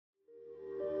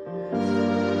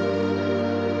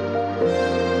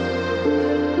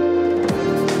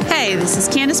this is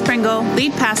Candace Pringle,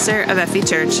 lead pastor of FE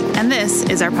Church, and this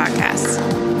is our podcast.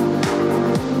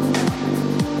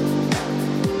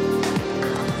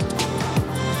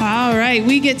 All right,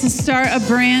 we get to start a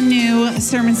brand new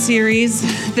sermon series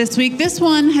this week. This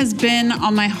one has been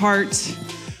on my heart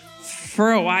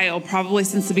for a while, probably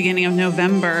since the beginning of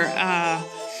November.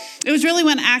 It was really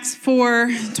when Acts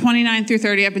 4, 29 through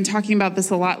 30, I've been talking about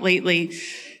this a lot lately,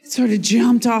 it sort of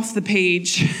jumped off the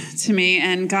page to me,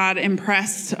 and God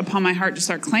impressed upon my heart to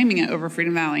start claiming it over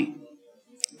Freedom Valley,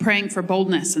 praying for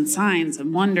boldness and signs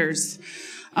and wonders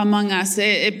among us.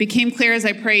 It became clear as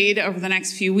I prayed over the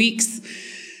next few weeks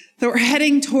that we're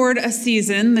heading toward a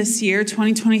season this year,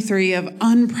 2023, of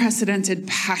unprecedented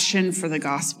passion for the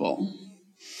gospel.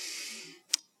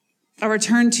 A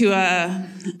return to a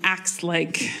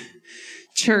Acts-like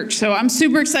church. So I'm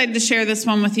super excited to share this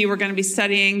one with you. We're going to be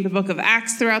studying the book of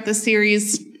Acts throughout this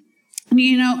series.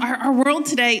 You know, our world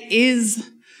today is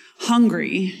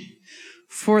hungry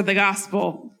for the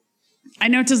gospel. I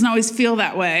know it doesn't always feel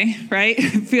that way, right?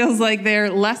 It feels like they're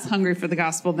less hungry for the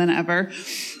gospel than ever.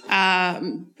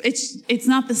 It's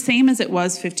not the same as it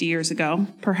was 50 years ago,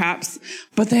 perhaps,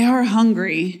 but they are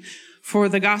hungry for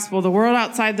the gospel. The world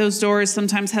outside those doors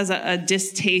sometimes has a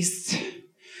distaste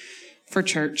for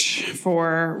church,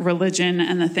 for religion,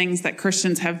 and the things that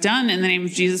Christians have done in the name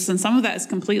of Jesus, and some of that is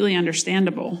completely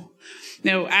understandable.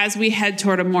 You know, as we head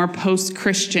toward a more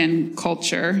post-Christian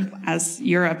culture, as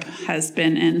Europe has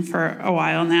been in for a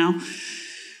while now,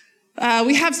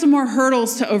 we have some more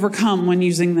hurdles to overcome when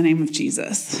using the name of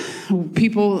Jesus.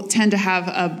 People tend to have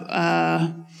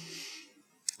a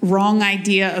wrong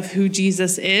idea of who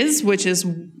Jesus is, which is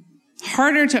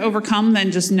harder to overcome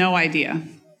than just no idea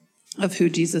of who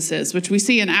Jesus is, which we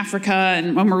see in Africa,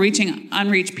 and when we're reaching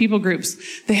unreached people groups,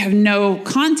 they have no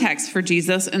context for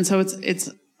Jesus, and so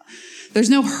there's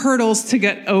no hurdles to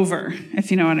get over,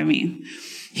 if you know what I mean.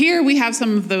 Here we have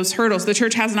some of those hurdles. The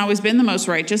church hasn't always been the most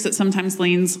righteous. It sometimes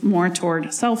leans more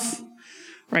toward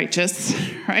self-righteous,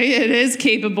 right? It is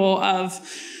capable of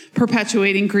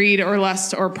perpetuating greed or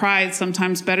lust or pride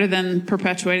sometimes better than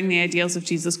perpetuating the ideals of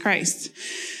Jesus Christ.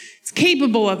 It's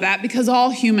capable of that because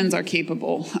all humans are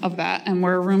capable of that, and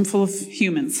we're a room full of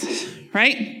humans,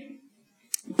 right?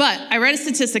 But I read a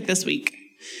statistic this week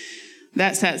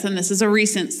that says, and this is a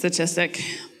recent statistic,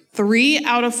 3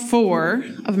 out of 4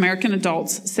 of American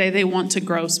adults say they want to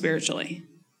grow spiritually.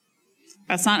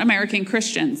 That's not American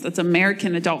Christians, that's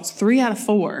American adults. 3 out of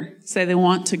 4 say they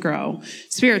want to grow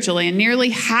spiritually, and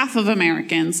nearly half of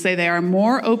Americans say they are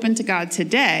more open to God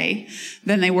today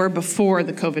than they were before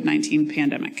the COVID-19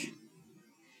 pandemic.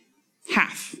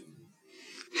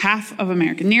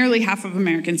 Nearly half of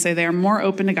Americans say they are more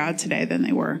open to God today than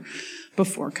they were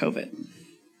before COVID.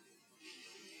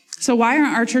 So why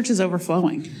aren't our churches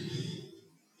overflowing?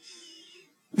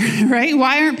 Right?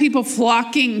 Why aren't people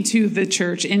flocking to the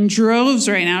church in droves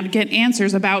right now to get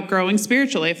answers about growing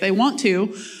spiritually? If they want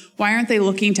to, why aren't they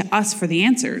looking to us for the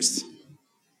answers?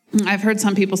 I've heard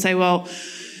some people say, well,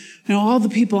 you know, all the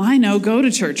people I know go to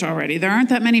church already. There aren't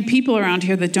that many people around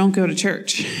here that don't go to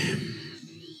church.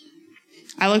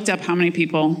 I looked up how many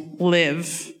people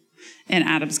live in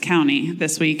Adams County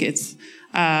this week. It's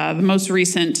the most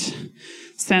recent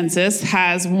census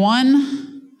has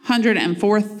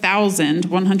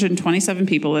 104,127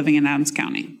 people living in Adams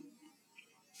County.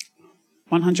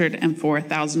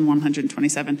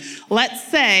 104,127. Let's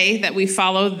say that we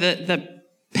follow the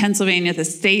Pennsylvania, the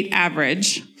state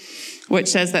average, which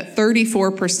says that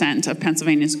 34% of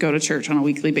Pennsylvanians go to church on a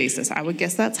weekly basis. I would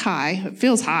guess that's high. It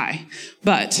feels high,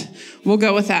 but we'll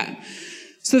go with that.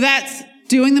 So that's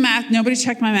doing the math. Nobody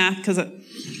checked my math because I'm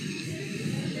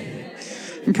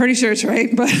pretty sure it's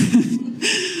right, but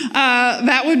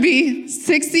that would be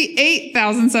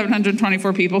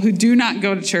 68,724 people who do not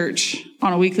go to church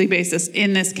on a weekly basis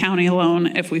in this county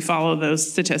alone if we follow those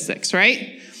statistics,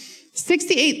 right?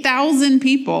 68,000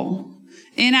 people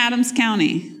in Adams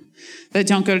County that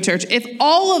don't go to church. If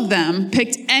all of them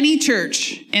picked any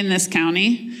church in this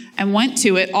county and went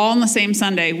to it all on the same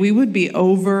Sunday, we would be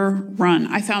overrun.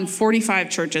 I found 45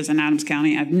 churches in Adams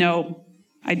County. I have no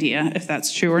idea if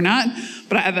that's true or not,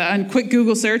 but I have a quick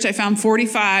Google search. I found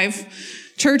 45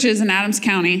 churches in Adams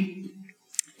County.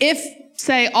 If,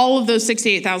 say, all of those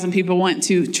 68,000 people went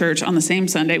to church on the same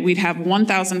Sunday, we'd have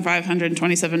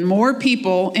 1,527 more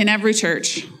people in every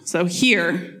church. So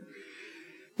here,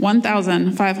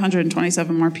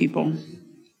 1,527 more people.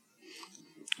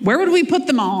 Where would we put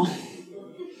them all?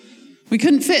 We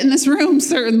couldn't fit in this room,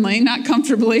 certainly, not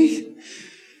comfortably.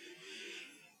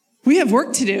 We have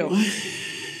work to do.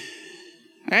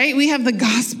 right? We have the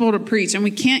gospel to preach, and we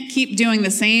can't keep doing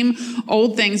the same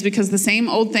old things because the same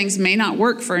old things may not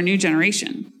work for a new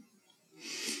generation.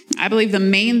 I believe the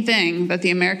main thing that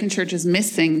the American church is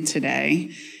missing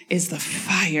today is the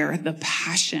fire, the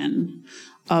passion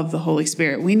of the Holy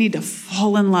Spirit. We need to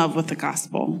fall in love with the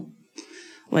gospel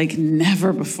like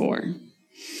never before.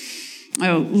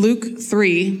 Oh, Luke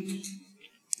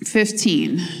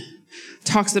 3:15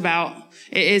 talks about,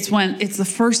 it's the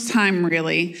first time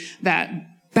really that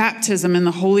baptism in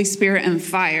the Holy Spirit and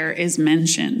fire is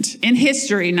mentioned in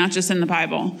history, not just in the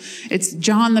Bible. It's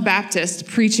John the Baptist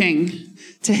preaching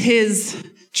to his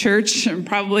church,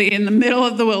 probably in the middle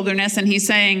of the wilderness, and he's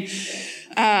saying,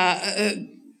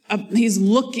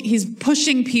 he's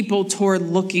pushing people toward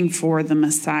looking for the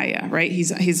Messiah, right?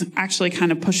 He's actually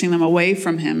kind of pushing them away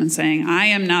from him and saying, I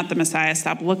am not the Messiah.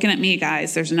 Stop looking at me,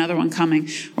 guys. There's another one coming.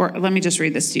 Or let me just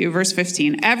read this to you. Verse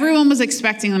 15. Everyone was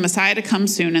expecting the Messiah to come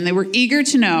soon, and they were eager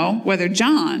to know whether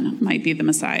John might be the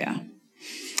Messiah.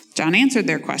 John answered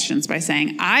their questions by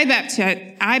saying, I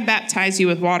baptize you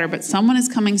with water, but someone is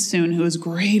coming soon who is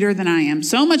greater than I am,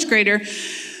 so much greater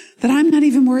that I'm not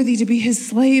even worthy to be his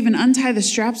slave and untie the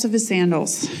straps of his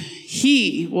sandals.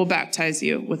 He will baptize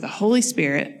you with the Holy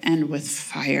Spirit and with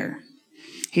fire.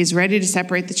 He's ready to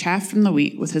separate the chaff from the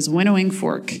wheat with his winnowing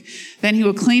fork. Then he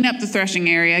will clean up the threshing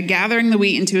area, gathering the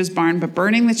wheat into his barn, but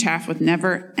burning the chaff with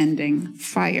never-ending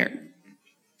fire.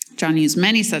 John used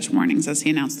many such warnings as he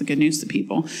announced the good news to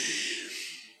people.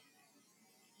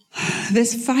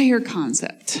 This fire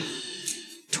concept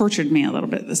tortured me a little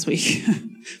bit this week.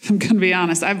 I'm going to be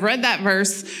honest. I've read that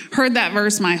verse, heard that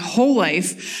verse my whole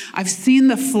life. I've seen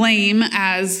the flame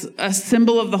as a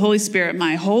symbol of the Holy Spirit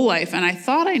my whole life, and I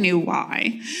thought I knew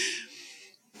why.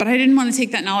 But I didn't want to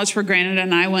take that knowledge for granted,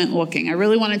 and I went looking. I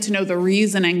really wanted to know the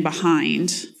reasoning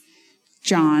behind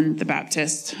John the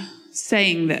Baptist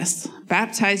saying this,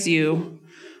 baptize you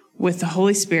with the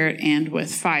Holy Spirit and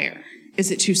with fire.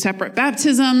 Is it two separate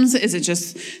baptisms? Is it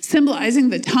just symbolizing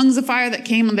the tongues of fire that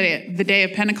came on the day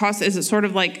of Pentecost? Is it sort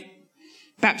of like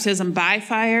baptism by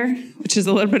fire, which is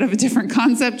a little bit of a different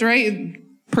concept, right?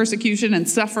 Persecution and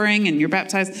suffering, and you're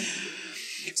baptized.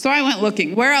 So I went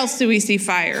looking. Where else do we see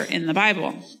fire in the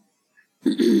Bible?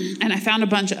 And I found a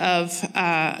bunch of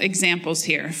examples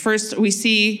here. First, we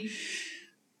see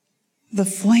the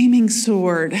flaming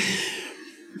sword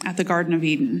at the Garden of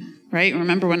Eden, right?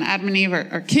 Remember when Adam and Eve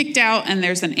are kicked out and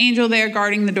there's an angel there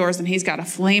guarding the doors and he's got a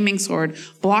flaming sword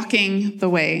blocking the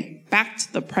way back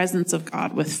to the presence of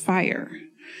God with fire.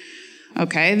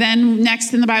 Okay, then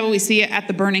next in the Bible we see it at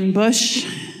the burning bush.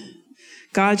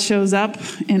 God shows up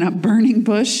in a burning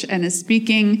bush and is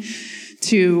speaking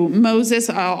to Moses.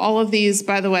 All of these,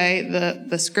 by the way,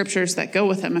 the scriptures that go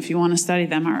with them, if you want to study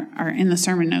them, are in the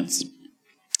sermon notes.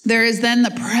 There is then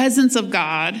the presence of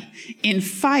God in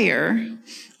fire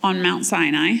on Mount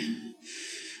Sinai.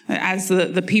 As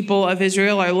the people of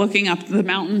Israel are looking up the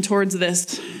mountain towards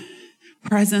this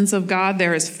presence of God,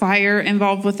 there is fire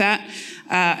involved with that.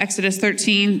 Exodus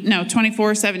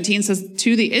 24:17 says,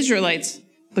 to the Israelites,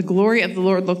 the glory of the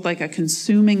Lord looked like a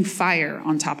consuming fire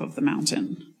on top of the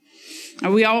mountain.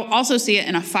 We also see it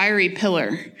in a fiery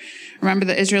pillar. Remember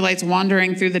the Israelites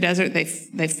wandering through the desert,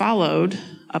 they followed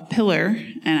a pillar,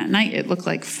 and at night it looked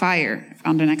like fire,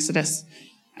 found in Exodus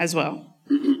as well.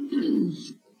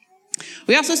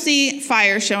 We also see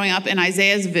fire showing up in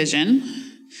Isaiah's vision.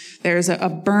 There's a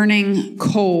burning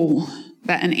coal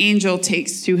that an angel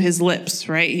takes to his lips,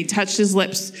 right? He touched his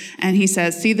lips and he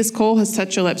says, see, this coal has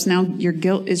touched your lips. Now your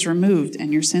guilt is removed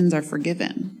and your sins are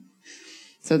forgiven.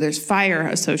 So there's fire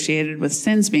associated with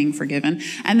sins being forgiven.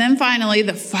 And then finally,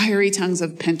 the fiery tongues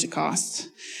of Pentecost,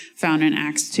 found in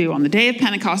Acts 2. On the day of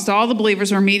Pentecost, all the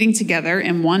believers were meeting together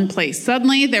in one place.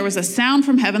 Suddenly, there was a sound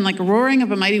from heaven like a roaring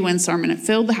of a mighty windstorm, and it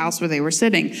filled the house where they were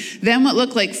sitting. Then what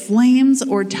looked like flames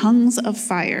or tongues of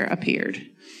fire appeared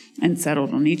and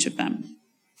settled on each of them.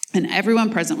 And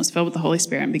everyone present was filled with the Holy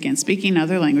Spirit and began speaking in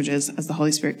other languages as the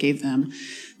Holy Spirit gave them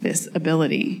this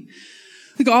ability.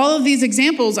 Like all of these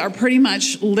examples are pretty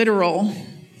much literal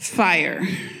fire.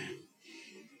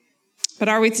 But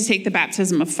are we to take the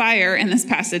baptism of fire in this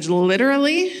passage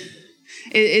literally?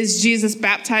 Is Jesus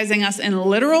baptizing us in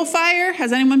literal fire?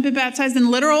 Has anyone been baptized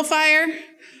in literal fire?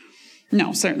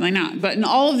 No, certainly not. But in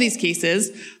all of these cases,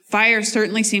 fire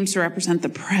certainly seems to represent the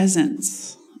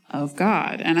presence of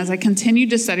God. And as I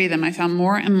continued to study them, I found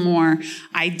more and more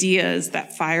ideas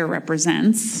that fire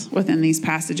represents within these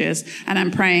passages. And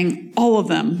I'm praying all of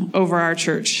them over our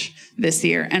church this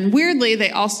year. And weirdly,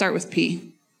 they all start with P.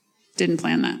 Didn't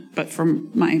plan that, but from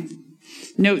my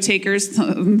note takers,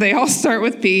 they all start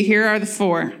with P. Here are the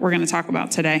four we're going to talk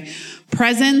about today.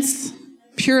 Presence,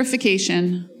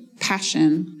 purification,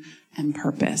 passion, and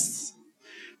purpose.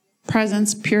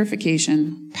 Presence,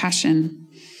 purification, passion,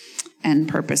 and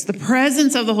purpose. The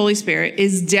presence of the Holy Spirit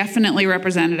is definitely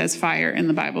represented as fire in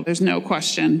the Bible. There's no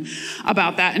question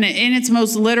about that. And in its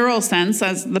most literal sense,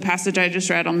 as the passage I just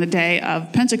read on the day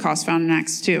of Pentecost found in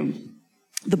Acts 2,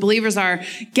 the believers are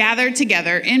gathered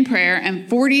together in prayer, and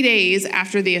 40 days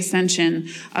after the ascension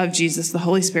of Jesus, the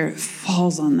Holy Spirit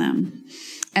falls on them.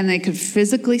 And they could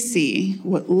physically see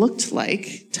what looked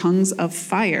like tongues of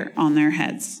fire on their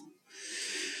heads,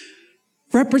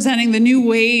 representing the new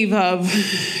wave of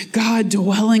God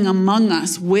dwelling among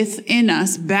us, within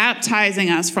us, baptizing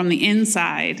us from the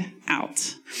inside out.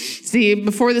 See,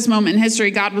 before this moment in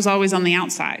history, God was always on the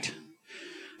outside.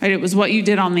 Right? It was what you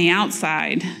did on the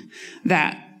outside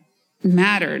that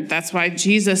mattered. That's why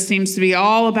Jesus seems to be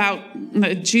all about,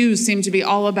 the Jews seem to be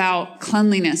all about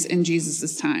cleanliness in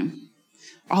Jesus' time.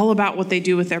 All about what they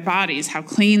do with their bodies, how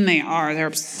clean they are. They're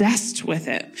obsessed with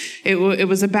it. It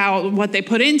was about what they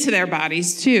put into their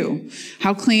bodies too,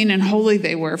 how clean and holy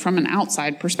they were from an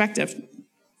outside perspective.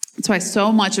 That's why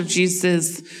so much of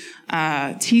Jesus'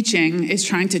 teaching is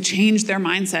trying to change their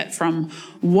mindset from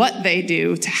what they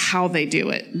do to how they do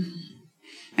it.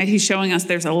 And he's showing us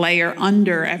there's a layer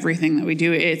under everything that we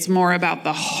do. It's more about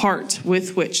the heart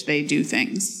with which they do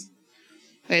things.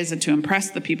 Is it to impress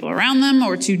the people around them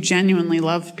or to genuinely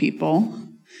love people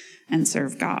and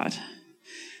serve God?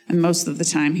 And most of the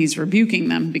time he's rebuking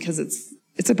them because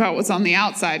it's about what's on the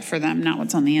outside for them, not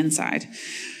what's on the inside.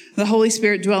 The Holy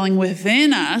Spirit dwelling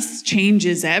within us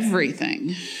changes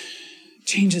everything. It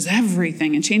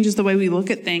changes the way we look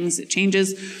at things. It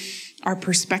changes our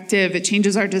perspective. It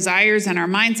changes our desires and our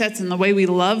mindsets and the way we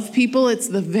love people. It's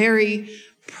the very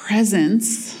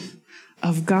presence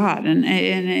of God. And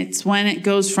it's when it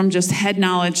goes from just head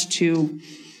knowledge to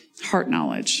heart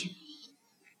knowledge.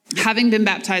 Having been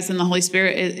baptized in the Holy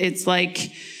Spirit, it's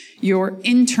like your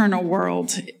internal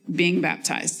world being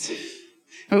baptized.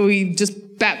 We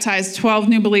just baptized 12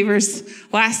 new believers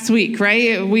last week,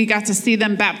 right? We got to see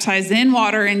them baptized in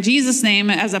water in Jesus' name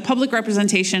as a public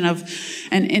representation of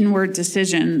an inward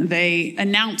decision. They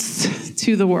announced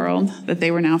to the world that they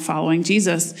were now following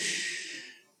Jesus.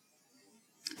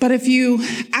 But if you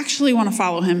actually want to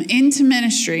follow him into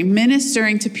ministry,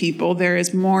 ministering to people, there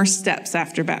is more steps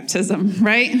after baptism,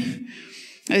 right?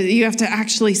 You have to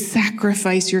actually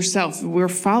sacrifice yourself. We're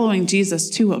following Jesus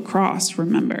to a cross,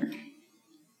 remember.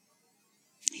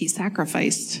 He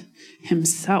sacrificed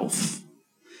himself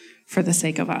for the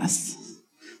sake of us.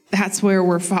 That's where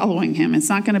we're following him. It's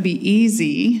not going to be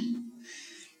easy.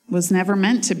 It was never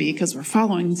meant to be because we're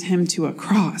following him to a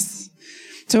cross.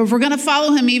 So if we're going to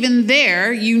follow him even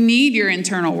there, you need your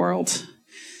internal world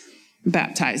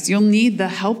baptized. You'll need the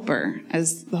helper,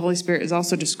 as the Holy Spirit is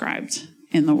also described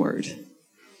in the word.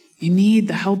 You need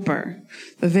the helper,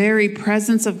 the very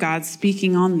presence of God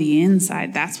speaking on the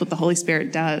inside. That's what the Holy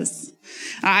Spirit does.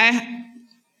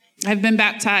 I've been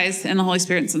baptized in the Holy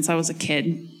Spirit since I was a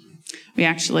kid. We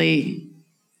actually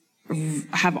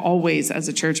have always, as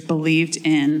a church, believed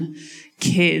in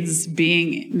kids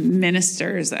being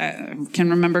ministers. I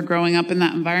can remember growing up in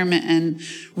that environment and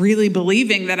really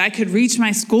believing that I could reach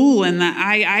my school and that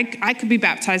I could be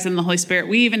baptized in the Holy Spirit.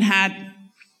 We even had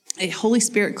a Holy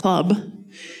Spirit club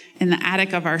in the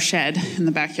attic of our shed in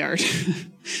the backyard.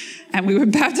 And we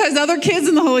would baptize other kids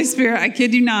in the Holy Spirit. I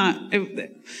kid you not.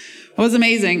 It was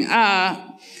amazing.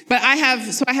 But I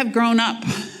have grown up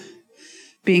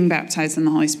being baptized in the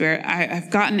Holy Spirit.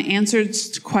 I've gotten answers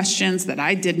to questions that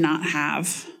I did not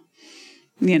have.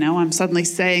 You know, I'm suddenly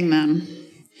saying them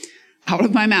out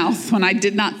of my mouth when I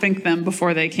did not think them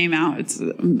before they came out. It's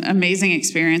an amazing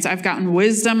experience. I've gotten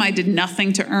wisdom I did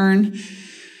nothing to earn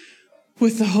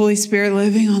with the Holy Spirit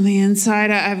living on the inside.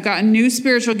 I've gotten new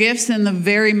spiritual gifts in the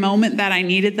very moment that I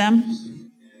needed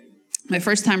them. My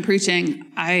first time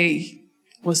preaching, I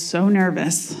was so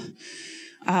nervous.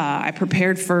 I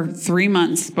prepared for 3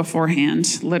 months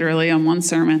beforehand, literally on one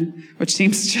sermon, which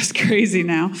seems just crazy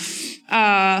now.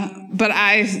 But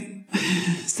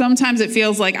sometimes it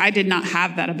feels like I did not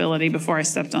have that ability before I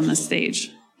stepped on this stage.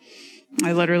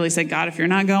 I literally said, God, if you're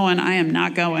not going, I am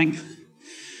not going.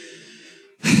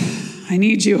 I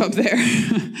need you up there.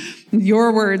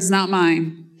 Your words, not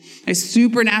mine. I have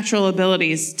supernatural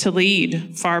abilities to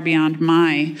lead far beyond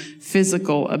my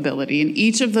physical ability. And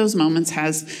each of those moments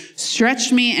has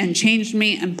stretched me and changed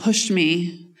me and pushed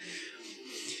me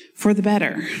for the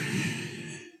better.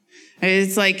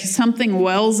 It's like something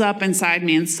wells up inside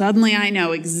me and suddenly I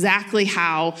know exactly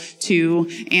how to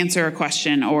answer a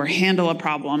question or handle a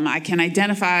problem. I can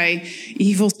identify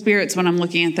evil spirits when I'm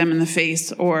looking at them in the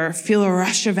face or feel a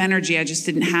rush of energy I just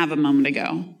didn't have a moment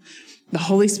ago. The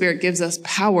Holy Spirit gives us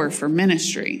power for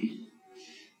ministry.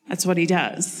 That's what he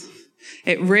does.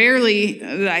 I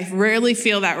rarely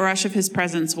feel that rush of his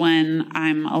presence when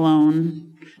I'm alone.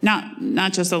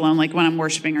 Not just alone, like when I'm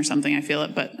worshiping or something, I feel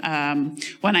it, but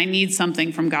when I need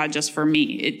something from God just for me,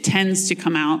 it tends to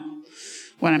come out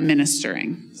when I'm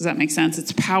ministering. Does that make sense?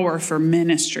 It's power for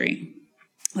ministry.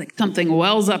 Like something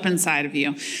wells up inside of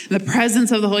you. The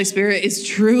presence of the Holy Spirit is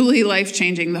truly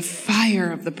life-changing. The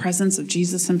fire of the presence of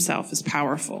Jesus himself is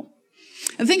powerful.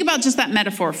 And think about just that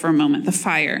metaphor for a moment, the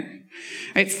fire.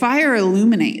 Right? Fire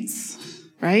illuminates,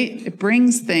 right? It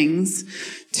brings things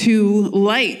to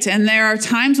light. And there are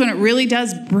times when it really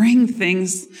does bring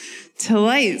things to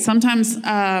light. Sometimes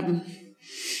I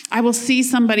will see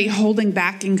somebody holding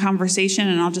back in conversation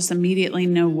and I'll just immediately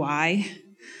know why.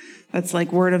 That's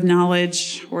like word of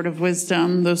knowledge, word of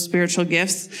wisdom, those spiritual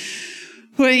gifts.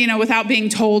 Well, without being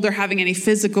told or having any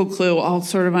physical clue, I'll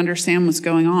sort of understand what's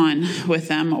going on with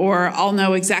them. Or I'll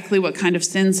know exactly what kind of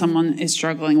sin someone is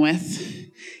struggling with,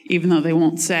 even though they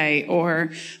won't say.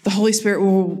 Or the Holy Spirit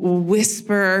will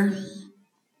whisper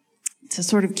to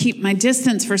sort of keep my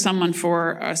distance for someone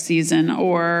for a season,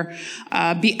 or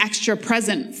be extra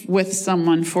present with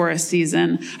someone for a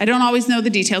season. I don't always know the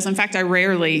details. In fact, I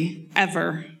rarely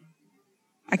ever,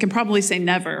 I can probably say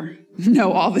never,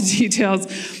 know all the details.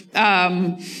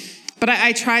 But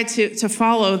I try to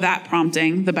follow that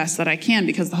prompting the best that I can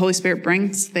because the Holy Spirit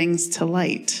brings things to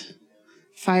light.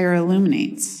 Fire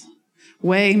illuminates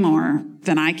way more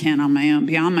than I can on my own,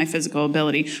 beyond my physical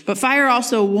ability. But fire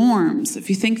also warms. If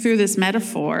you think through this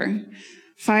metaphor,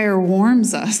 fire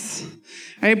warms us.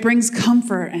 Right? It brings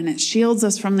comfort and it shields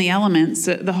us from the elements.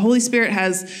 The Holy Spirit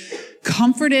has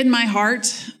comforted my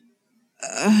heart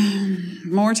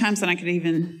more times than I could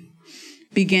even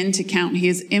begin to count. He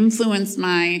has influenced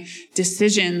my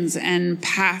decisions and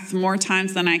path more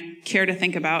times than I care to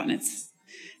think about. And it's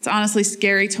honestly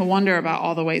scary to wonder about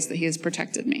all the ways that he has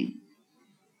protected me,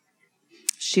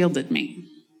 shielded me.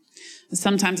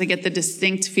 Sometimes I get the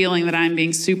distinct feeling that I'm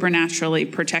being supernaturally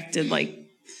protected, like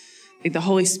the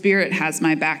Holy Spirit has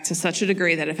my back to such a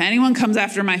degree that if anyone comes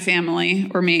after my family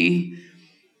or me,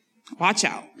 watch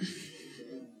out.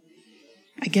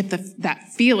 I get that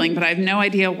feeling, but I have no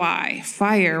idea why.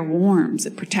 Fire warms,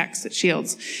 it protects, it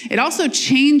shields. It also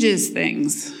changes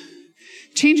things.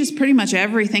 Changes pretty much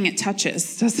everything it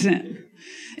touches, doesn't it?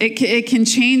 It can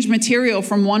change material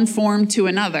from one form to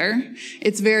another.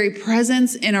 Its very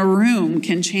presence in a room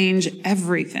can change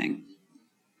everything.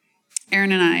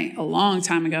 Aaron and I, a long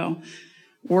time ago,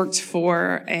 worked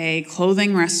for a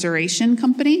clothing restoration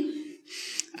company.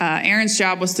 Aaron's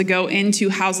job was to go into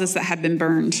houses that had been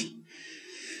burned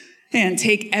and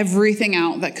take everything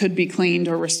out that could be cleaned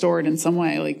or restored in some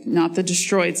way, like not the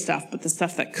destroyed stuff, but the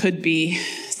stuff that could be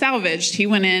salvaged. He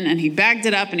went in and he bagged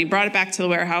it up and he brought it back to the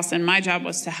warehouse, and my job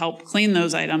was to help clean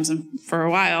those items. And for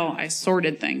a while, I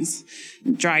sorted things.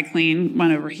 Dry clean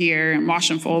went over here, and wash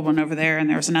and fold went over there, and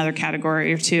there was another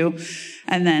category or two.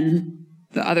 And then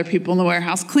the other people in the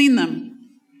warehouse cleaned them.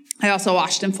 I also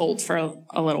washed and folded for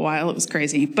a little while. It was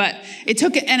crazy. But it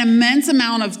took an immense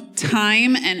amount of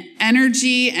time and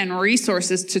energy and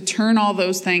resources to turn all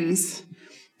those things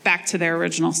back to their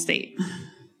original state.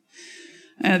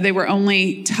 They were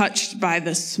only touched by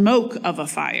the smoke of a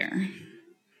fire,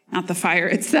 not the fire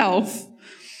itself.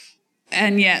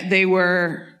 And yet they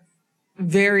were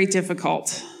very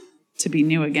difficult to be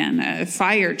new again.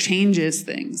 Fire changes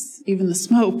things. Even the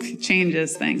smoke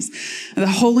changes things. The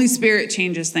Holy Spirit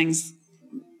changes things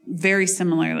very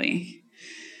similarly.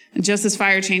 And just as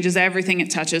fire changes everything it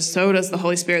touches, so does the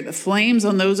Holy Spirit. The flames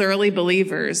on those early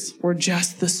believers were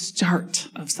just the start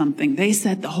of something. They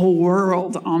set the whole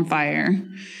world on fire.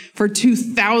 For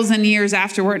 2,000 years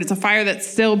afterward, it's a fire that's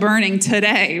still burning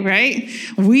today, right?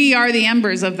 We are the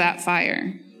embers of that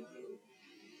fire.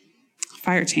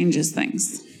 Fire changes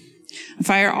things.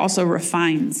 Fire also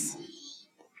refines.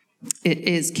 It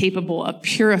is capable of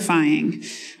purifying.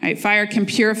 Right? Fire can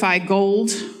purify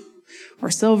gold or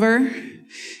silver.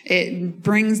 It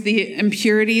brings the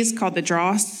impurities called the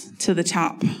dross to the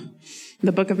top.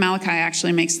 The book of Malachi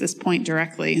actually makes this point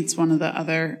directly. It's one of the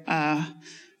other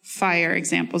fire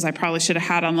examples I probably should have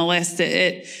had on the list.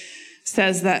 It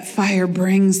says that fire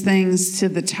brings things to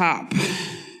the top,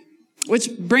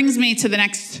 which brings me to the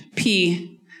next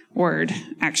P word,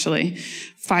 actually.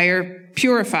 Fire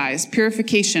purifies,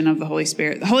 purification of the Holy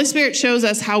Spirit. The Holy Spirit shows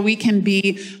us how we can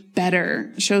be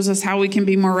better, shows us how we can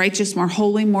be more righteous, more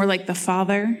holy, more like the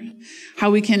Father, how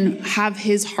we can have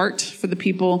his heart for the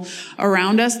people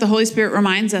around us. The Holy Spirit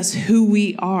reminds us who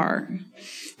we are.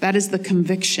 That is the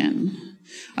conviction.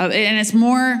 And it's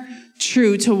more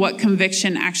true to what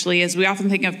conviction actually is. We often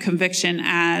think of conviction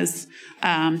as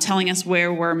telling us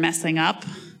where we're messing up.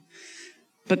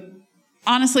 But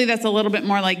honestly, that's a little bit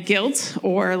more like guilt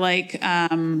or like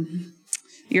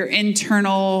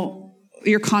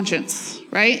your conscience,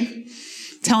 right?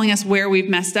 Telling us where we've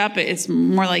messed up. It's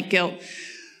more like guilt.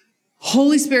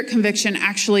 Holy Spirit conviction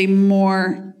actually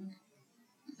more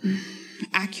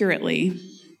accurately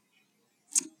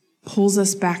pulls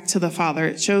us back to the Father.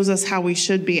 It shows us how we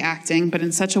should be acting, but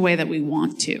in such a way that we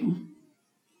want to.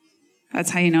 That's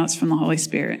how you know it's from the Holy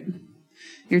Spirit.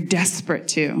 You're desperate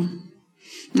to.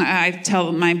 I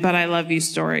tell my "but I love you"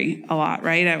 story a lot,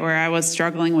 right? Where I was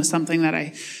struggling with something that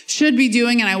I should be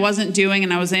doing and I wasn't doing,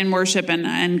 and I was in worship,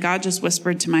 and God just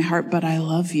whispered to my heart, "But I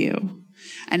love you."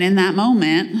 And in that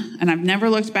moment, and I've never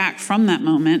looked back from that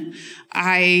moment,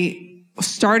 I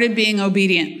started being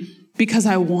obedient because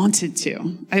I wanted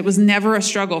to. It was never a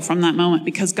struggle from that moment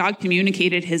because God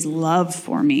communicated his love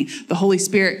for me. The Holy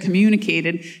Spirit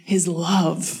communicated his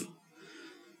love.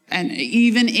 And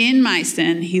even in my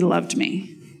sin, he loved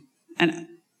me. And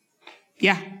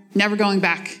yeah, never going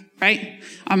back, right?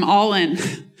 I'm all in.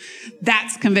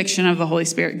 That's conviction of the Holy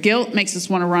Spirit. Guilt makes us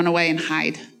want to run away and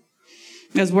hide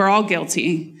because we're all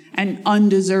guilty and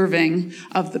undeserving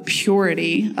of the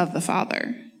purity of the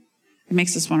Father. It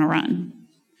makes us want to run.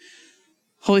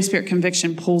 Holy Spirit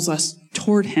conviction pulls us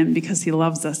toward him because he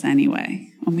loves us anyway.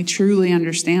 When we truly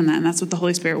understand that, and that's what the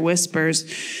Holy Spirit whispers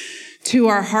to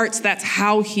our hearts, that's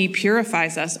how he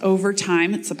purifies us over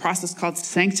time. It's a process called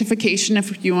sanctification,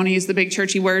 if you want to use the big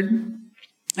churchy word.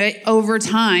 Right? Over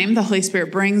time, the Holy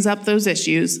Spirit brings up those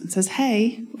issues and says,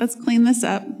 hey, let's clean this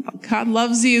up. God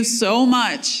loves you so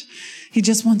much. He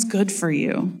just wants good for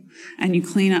you. And you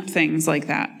clean up things like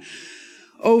that.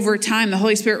 Over time, the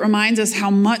Holy Spirit reminds us how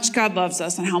much God loves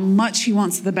us and how much he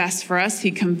wants the best for us. He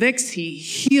convicts, he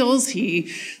heals,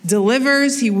 he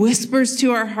delivers, he whispers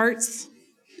to our hearts,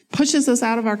 pushes us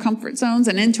out of our comfort zones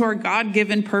and into our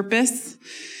God-given purpose.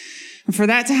 And for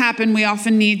that to happen, we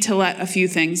often need to let a few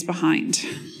things behind.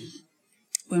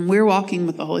 When we're walking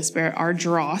with the Holy Spirit, our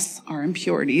dross, our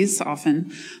impurities,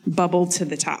 often bubble to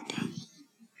the top.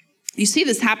 You see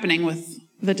this happening with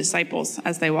the disciples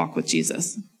as they walk with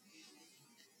Jesus.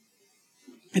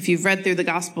 If you've read through the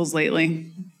Gospels lately,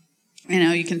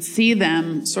 you can see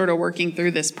them sort of working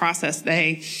through this process.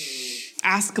 They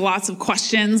ask lots of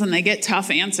questions and they get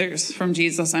tough answers from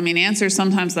Jesus. Answers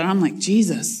sometimes that I'm like,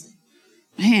 Jesus,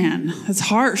 man, that's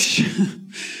harsh.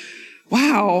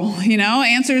 Wow.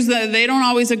 Answers that they don't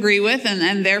always agree with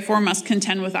and therefore must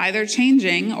contend with either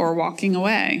changing or walking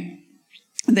away.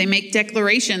 They make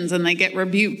declarations and they get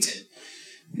rebuked.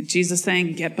 Jesus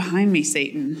saying, get behind me,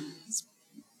 Satan. It's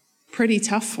a pretty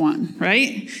tough one,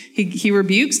 right? He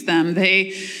rebukes them.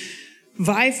 They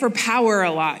vie for power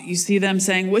a lot. You see them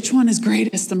saying, which one is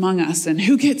greatest among us? And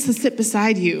who gets to sit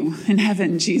beside you in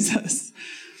heaven, Jesus?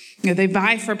 They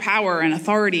vie for power and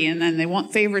authority, and then they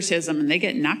want favoritism, and they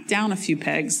get knocked down a few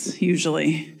pegs,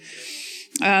 usually.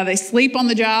 They sleep on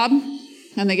the job,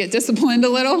 and they get disciplined a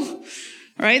little,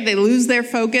 right? They lose their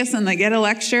focus, and they get a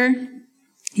lecture.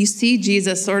 You see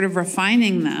Jesus sort of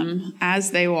refining them as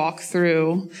they walk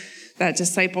through that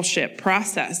discipleship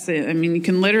process. You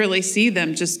can literally see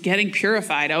them just getting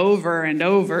purified over and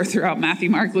over throughout Matthew,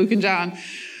 Mark, Luke, and John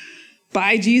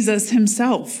by Jesus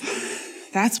himself.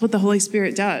 That's what the Holy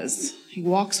Spirit does. He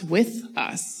walks with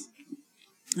us.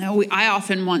 I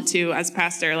often want to, as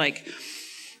pastor,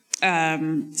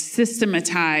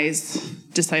 systematize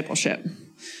discipleship.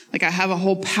 I have a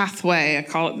whole pathway. I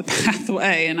call it the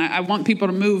pathway. And I want people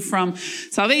to move from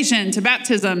salvation to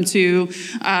baptism to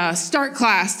start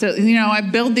class. I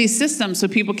build these systems so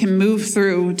people can move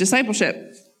through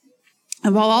discipleship.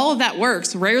 And while all of that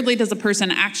works, rarely does a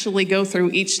person actually go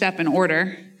through each step in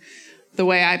order the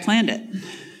way I planned it,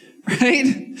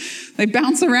 right? They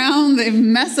bounce around, they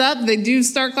mess up, they do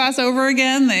start class over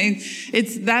again.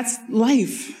 That's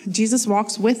life. Jesus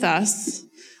walks with us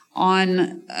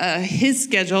on his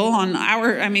schedule, on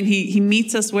he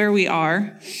meets us where we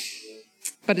are,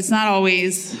 but it's not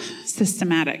always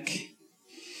systematic.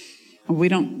 We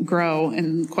don't grow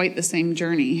in quite the same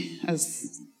journey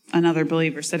as another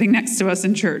believer sitting next to us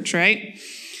in church, right?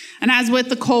 And as with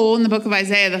the coal in the book of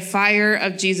Isaiah, the fire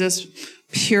of Jesus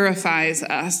purifies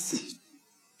us,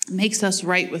 makes us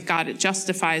right with God. It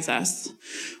justifies us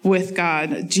with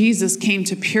God. Jesus came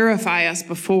to purify us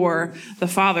before the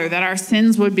Father, that our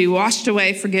sins would be washed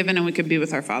away, forgiven, and we could be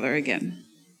with our Father again.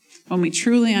 when we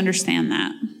truly understand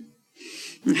that,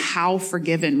 and how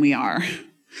forgiven we are,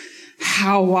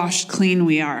 how washed clean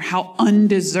we are, how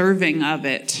undeserving of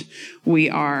it we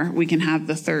are, we can have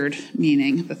the third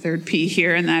meaning, the third P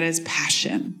here, and that is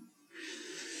passion.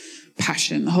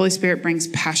 Passion. The Holy Spirit brings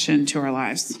passion to our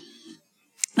lives.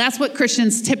 That's what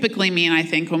Christians typically mean, I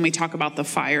think, when we talk about the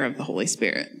fire of the Holy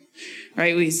Spirit,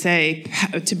 right? We say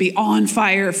to be on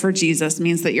fire for Jesus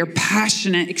means that you're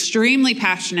passionate, extremely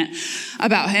passionate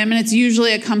about him. And it's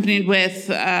usually accompanied with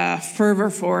fervor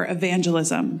for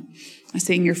evangelism,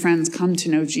 seeing your friends come to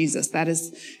know Jesus. That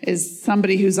is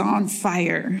somebody who's on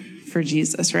fire for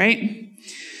Jesus, right?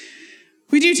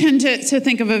 We do tend to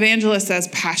think of evangelists as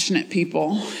passionate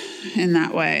people in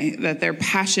that way, that their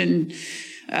passion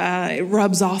it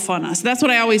rubs off on us. That's what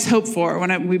I always hope for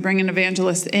when we bring an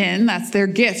evangelist in. That's their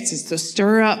gift, is to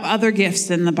stir up other gifts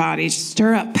in the body,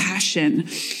 stir up passion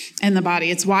in the body.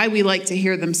 It's why we like to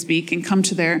hear them speak and come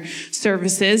to their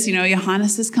services. You know,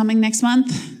 Johannes is coming next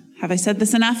month. Have I said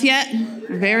this enough yet?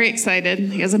 I'm very excited.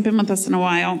 He hasn't been with us in a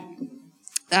while.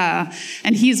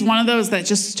 And he's one of those that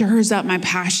just stirs up my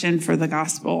passion for the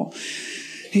gospel.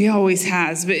 He always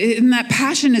has. And that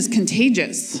passion is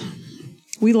contagious.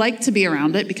 We like to be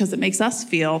around it because it makes us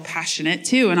feel passionate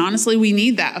too. And honestly, we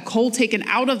need that. A coal taken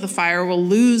out of the fire will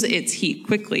lose its heat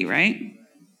quickly, right?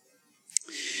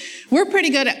 We're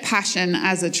pretty good at passion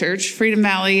as a church. Freedom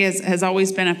Valley has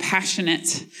always been a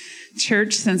passionate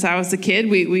church since I was a kid.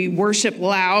 We worship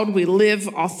loud. We live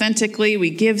authentically. We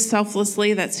give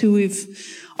selflessly. That's who we've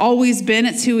always been.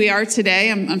 It's who we are today.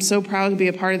 I'm so proud to be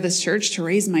a part of this church. To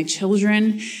raise my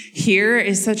children here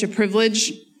is such a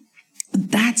privilege.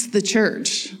 That's the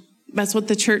church. That's what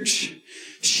the church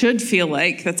should feel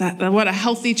like. That's what a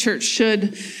healthy church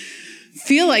should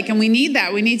feel like. And we need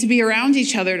that. We need to be around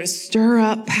each other to stir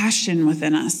up passion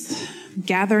within us.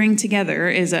 Gathering together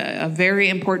is a very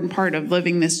important part of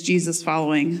living this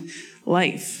Jesus-following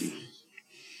life.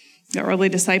 The early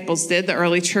disciples did, the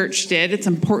early church did. It's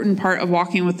an important part of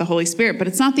walking with the Holy Spirit, but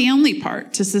it's not the only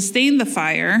part. To sustain the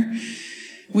fire,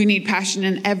 we need passion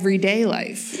in everyday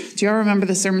life. Do y'all remember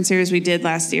the sermon series we did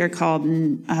last year called,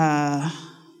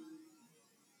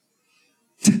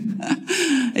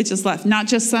 it just left, not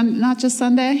just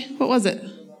Sunday? What was it?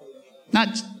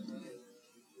 Not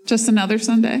just another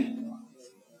Sunday?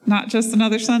 Not just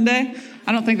another Sunday?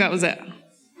 I don't think that was it.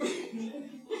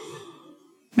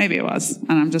 Maybe it was,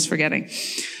 and I'm just forgetting.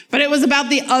 But it was about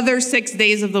the other 6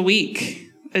 days of the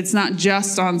week. It's not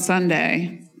just on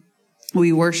Sunday.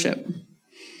 We worship.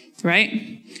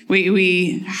 Right?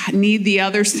 We need the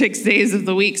other 6 days of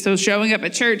the week. So showing up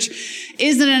at church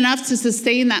isn't enough to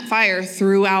sustain that fire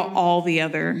throughout all the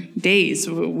other days.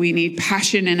 We need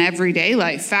passion in everyday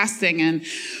life. Fasting and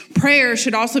prayer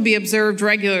should also be observed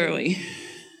regularly.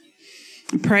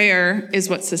 Prayer is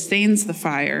what sustains the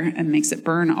fire and makes it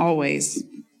burn always.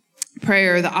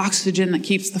 Prayer, the oxygen that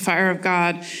keeps the fire of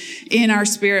God in our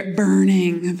spirit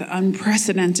burning, the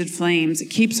unprecedented flames. It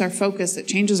keeps our focus. It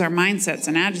changes our mindsets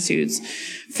and attitudes.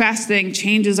 Fasting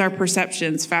changes our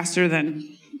perceptions faster than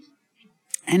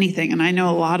anything. And I know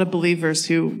a lot of believers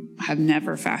who have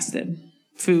never fasted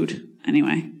food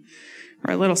anyway,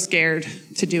 are a little scared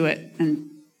to do it. And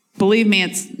believe me,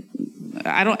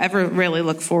 I don't ever really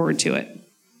look forward to it.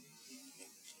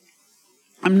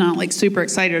 I'm not like super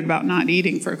excited about not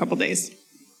eating for a couple days.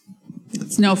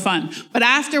 It's no fun. But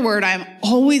afterward, I'm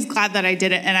always glad that I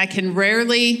did it. And I can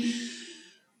rarely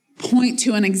point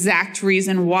to an exact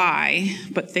reason why,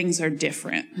 but things are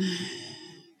different.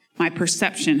 My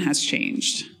perception has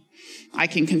changed. I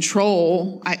can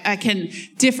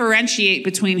differentiate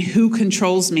between who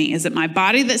controls me. Is it my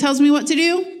body that tells me what to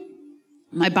do?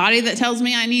 My body that tells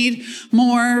me I need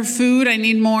more food, I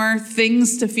need more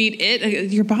things to feed it.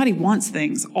 Your body wants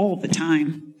things all the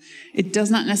time. It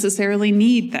does not necessarily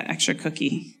need that extra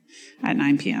cookie at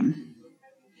 9 p.m.,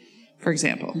 for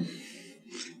example.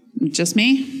 Just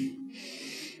me?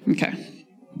 Okay.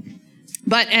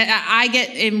 But I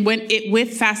get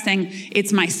with fasting,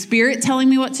 it's my spirit telling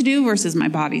me what to do versus my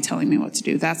body telling me what to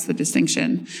do. That's the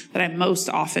distinction that I most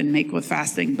often make with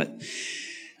fasting. But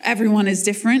everyone is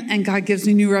different, and God gives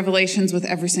me new revelations with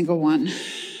every single one.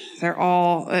 They're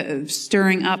all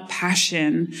stirring up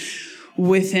passion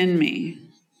within me.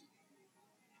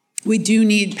 We do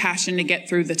need passion to get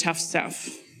through the tough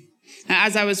stuff.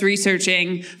 As I was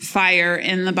researching fire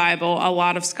in the Bible, a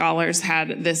lot of scholars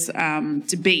had this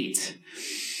debate.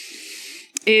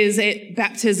 Is it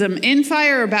baptism in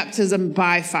fire or baptism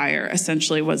by fire,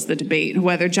 essentially was the debate.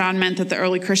 Whether John meant that the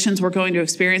early Christians were going to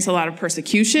experience a lot of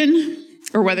persecution,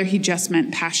 or whether he just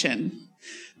meant passion.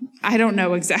 I don't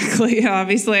know exactly.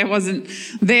 Obviously, I wasn't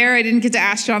there. I didn't get to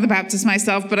ask John the Baptist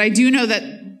myself, but I do know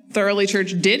that the early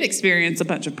church did experience a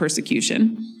bunch of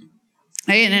persecution,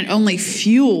 and it only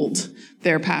fueled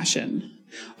their passion.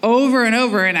 Over and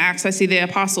over in Acts, I see the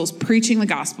apostles preaching the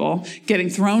gospel, getting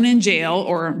thrown in jail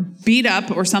or beat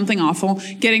up or something awful,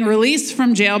 getting released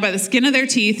from jail by the skin of their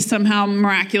teeth somehow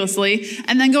miraculously,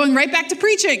 and then going right back to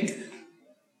preaching.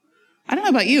 I don't know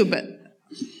about you, but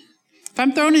if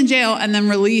I'm thrown in jail and then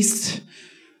released,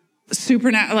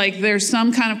 like there's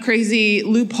some kind of crazy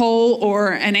loophole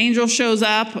or an angel shows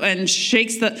up and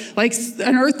shakes like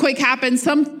an earthquake happens,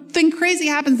 something crazy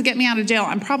happens to get me out of jail,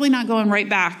 I'm probably not going right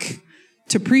back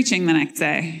to preaching the next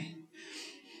day.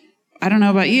 I don't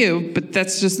know about you, but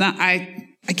that's just not, I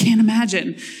can't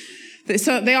imagine.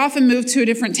 So they often move to a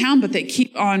different town, but they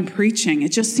keep on preaching.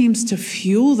 It just seems to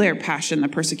fuel their passion, the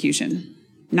persecution,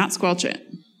 not squelch it.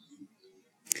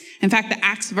 In fact, the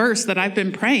Acts verse that I've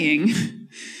been praying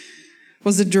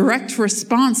was a direct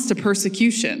response to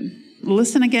persecution.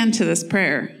 Listen again to this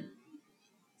prayer.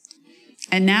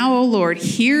 And now, O Lord,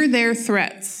 hear their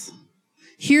threats.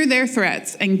 Hear their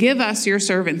threats and give us, your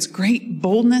servants, great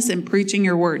boldness in preaching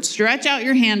your word. Stretch out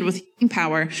your hand with healing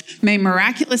power. May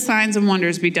miraculous signs and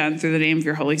wonders be done through the name of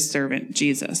your holy servant,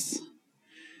 Jesus.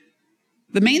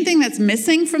 The main thing that's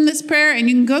missing from this prayer, and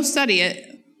you can go study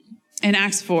it in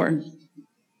Acts 4,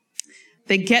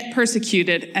 they get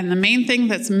persecuted, and the main thing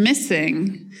that's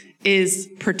missing is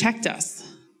protect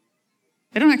us.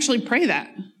 They don't actually pray that.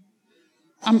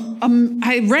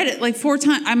 I read it like 4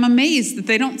 times. I'm amazed that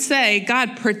they don't say,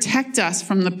 God, protect us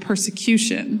from the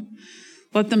persecution.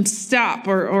 Let them stop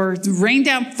or rain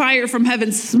down fire from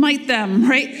heaven, smite them,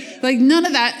 right? Like none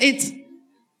of that. It's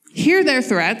hear their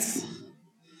threats,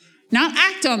 not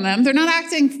act on them. They're not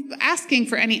asking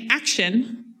for any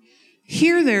action.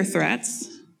 Hear their threats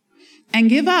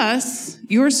and give us,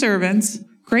 your servants,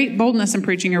 great boldness in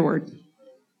preaching your word.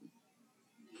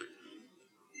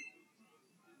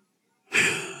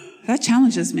 That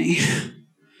challenges me.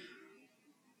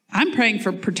 I'm praying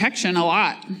for protection a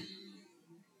lot.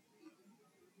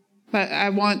 But I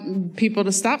want people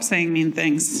to stop saying mean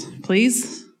things,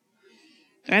 please.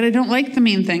 Right? I don't like the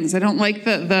mean things. I don't like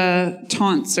the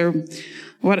taunts or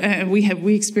what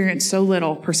we experience so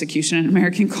little persecution in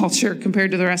American culture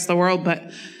compared to the rest of the world.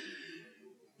 But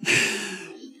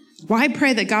why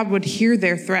pray that God would hear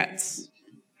their threats?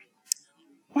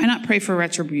 Why not pray for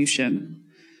retribution?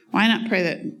 Why not pray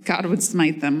that God would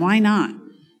smite them? Why not?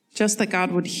 Just that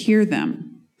God would hear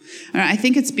them. And I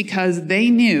think it's because they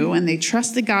knew and they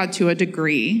trusted God to a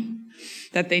degree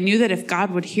that they knew that if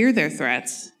God would hear their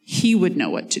threats, he would know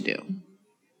what to do.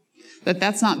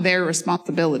 That's not their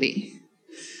responsibility.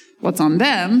 What's on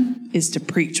them is to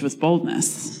preach with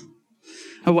boldness.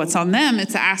 And what's on them is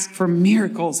to ask for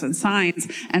miracles and signs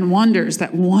and wonders,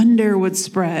 that wonder would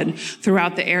spread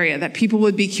throughout the area, that people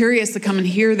would be curious to come and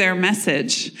hear their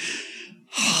message.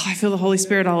 Oh, I feel the Holy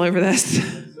Spirit all over this.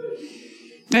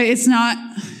 It's not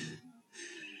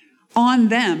on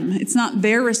them. It's not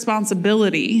their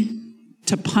responsibility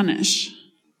to punish,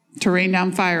 to rain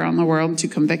down fire on the world, to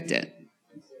convict it.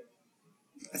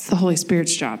 It's the Holy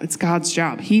Spirit's job. It's God's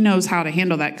job. He knows how to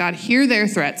handle that. God, hear their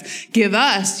threats. Give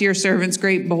us, your servants,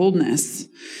 great boldness.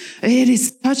 It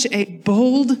is such a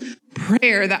bold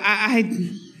prayer that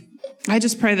I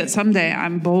just pray that someday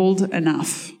I'm bold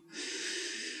enough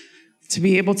to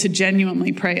be able to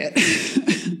genuinely pray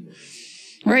it.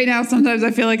 Right now, sometimes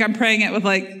I feel like I'm praying it with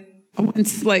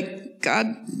God,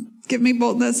 give me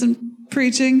boldness in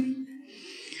preaching.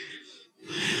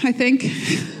 I think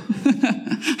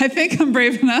I'm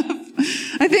brave enough.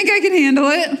 I think I can handle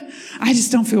it. I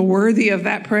just don't feel worthy of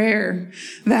that prayer.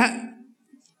 That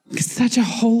such a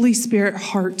Holy Spirit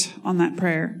heart on that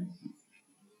prayer.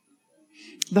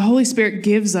 The Holy Spirit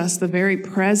gives us the very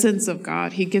presence of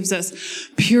God. He gives us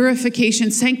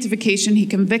purification, sanctification. He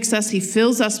convicts us. He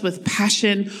fills us with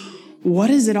passion. What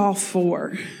is it all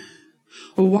for?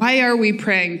 Why are we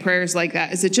praying prayers like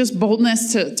that? Is it just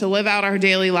boldness to live out our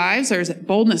daily lives, or is it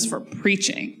boldness for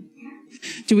preaching?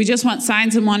 Do we just want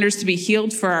signs and wonders to be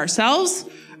healed for ourselves,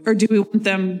 or do we want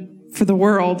them for the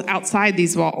world outside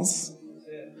these walls?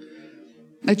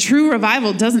 A true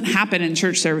revival doesn't happen in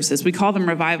church services. We call them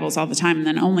revivals all the time, and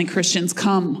then only Christians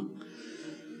come.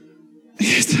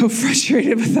 You're so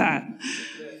frustrated with that.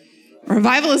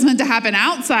 Revival is meant to happen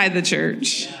outside the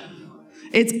church.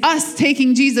 It's us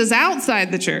taking Jesus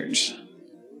outside the church.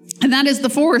 And that is the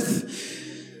fourth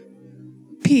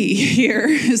P here,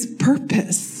 is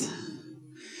purpose.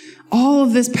 All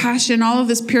of this passion, all of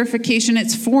this purification,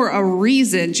 it's for a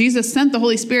reason. Jesus sent the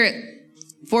Holy Spirit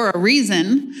for a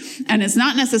reason, and it's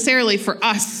not necessarily for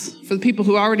us, for the people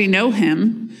who already know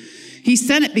him. He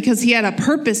sent it because he had a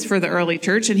purpose for the early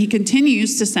church, and he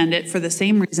continues to send it for the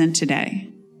same reason today.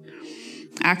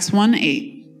 Acts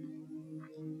 1:8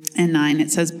 and 9,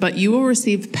 it says, "But you will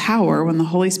receive power when the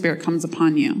Holy Spirit comes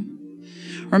upon you."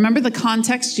 Remember the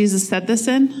context Jesus said this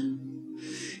in?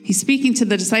 He's speaking to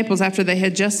the disciples after they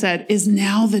had just said, "Is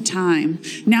now the time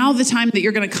that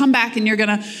you're going to come back and you're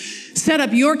going to set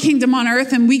up your kingdom on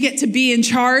earth and we get to be in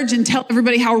charge and tell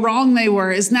everybody how wrong they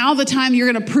were. Is now the time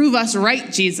you're going to prove us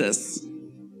right, Jesus?"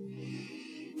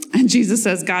 And Jesus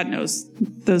says, God knows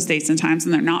those dates and times,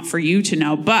 and they're not for you to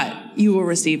know, but you will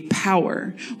receive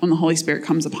power when the Holy Spirit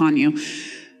comes upon you,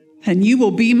 and you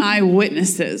will be my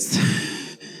witnesses.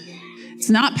 It's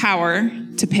not power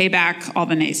to pay back all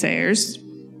the naysayers,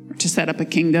 or to set up a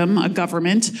kingdom, a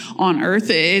government on earth.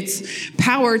 It's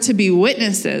power to be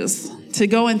witnesses, to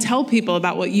go and tell people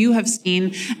about what you have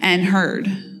seen and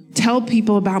heard. Tell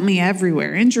people about me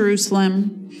everywhere, in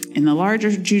Jerusalem, in the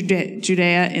larger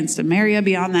Judea, in Samaria,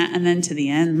 beyond that, and then to the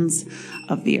ends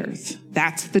of the earth.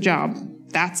 That's the job.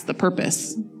 That's the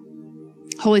purpose.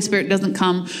 Holy Spirit doesn't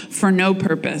come for no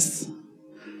purpose.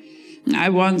 I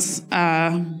once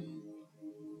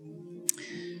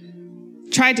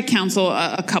tried to counsel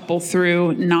a couple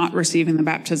through not receiving the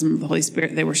baptism of the Holy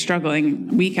Spirit. They were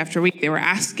struggling week after week. They were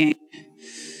asking,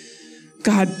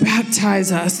 God,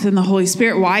 baptize us in the Holy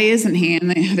Spirit. Why isn't he?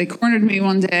 And they cornered me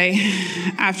one day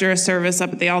after a service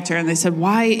up at the altar, and they said,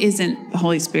 why isn't the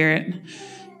Holy Spirit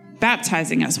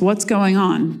baptizing us? What's going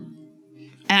on?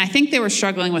 And I think they were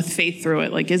struggling with faith through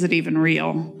it. Like, is it even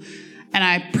real? And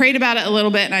I prayed about it a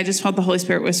little bit, and I just felt the Holy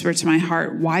Spirit whisper to my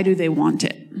heart, why do they want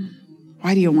it?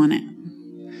 Why do you want it?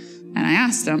 And I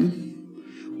asked them,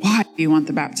 why do you want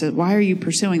the baptism? Why are you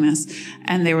pursuing this?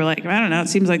 And they were like, I don't know. It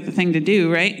seems like the thing to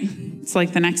do, right? It's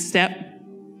like the next step.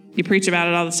 You preach about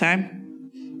it all the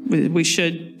time. We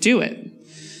should do it.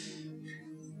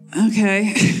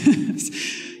 Okay.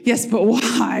 Yes, but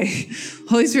why?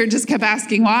 Holy Spirit just kept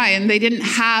asking why, and they didn't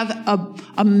have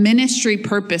a ministry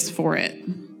purpose for it.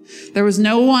 There was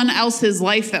no one else's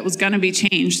life that was going to be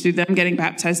changed through them getting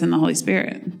baptized in the Holy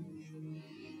Spirit.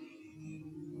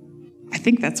 I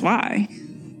think that's why.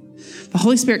 The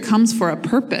Holy Spirit comes for a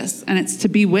purpose, and it's to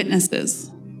be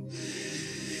witnesses.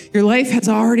 Your life has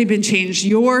already been changed.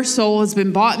 Your soul has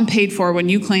been bought and paid for when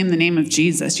you claim the name of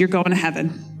Jesus. You're going to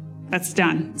heaven. That's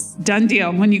done. It's a done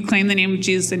deal when you claim the name of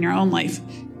Jesus in your own life.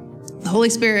 The Holy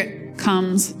Spirit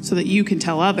comes so that you can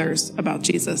tell others about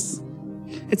Jesus.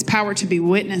 It's power to be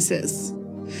witnesses.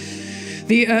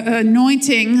 The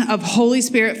anointing of Holy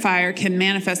Spirit fire can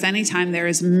manifest anytime there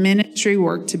is ministry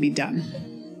work to be done.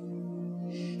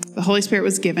 The Holy Spirit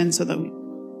was given so that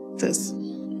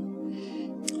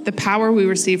the power we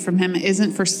receive from him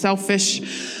isn't for selfish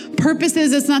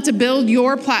purposes. It's not to build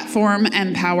your platform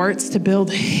and power. It's to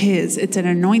build his. It's an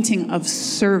anointing of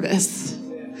service,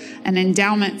 an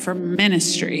endowment for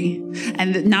ministry.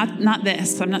 And not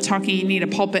this. I'm not talking you need a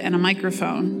pulpit and a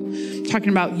microphone. I'm talking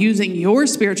about using your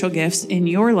spiritual gifts in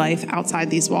your life outside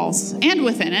these walls and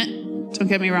within it. Don't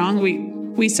get me wrong.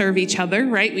 We serve each other,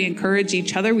 right? We encourage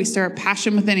each other. We stir up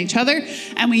passion within each other,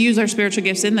 and we use our spiritual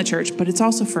gifts in the church, but it's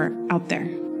also for out there.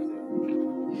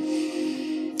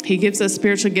 He gives us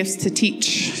spiritual gifts to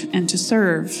teach and to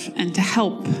serve and to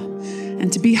help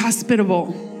and to be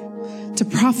hospitable, to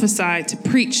prophesy, to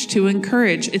preach, to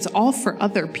encourage. It's all for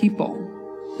other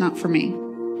people, not for me.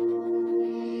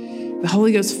 The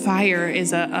Holy Ghost fire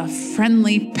is a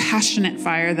friendly, passionate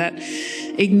fire that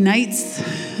ignites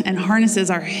and harnesses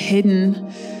our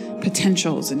hidden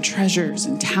potentials and treasures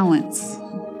and talents.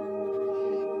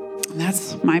 And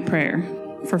that's my prayer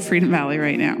for Freedom Valley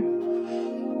right now.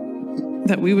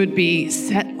 That we would be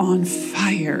set on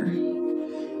fire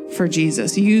for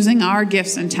Jesus, using our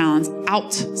gifts and talents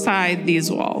outside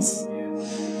these walls.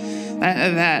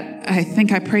 That I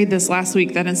think I prayed this last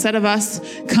week, that instead of us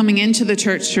coming into the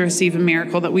church to receive a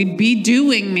miracle, that we'd be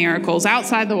doing miracles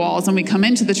outside the walls, and we come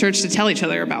into the church to tell each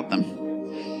other about them,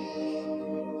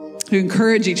 to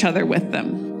encourage each other with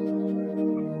them.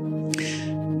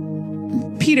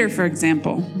 Peter, for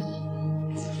example,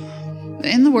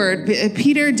 in the Word,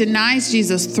 Peter denies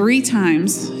Jesus 3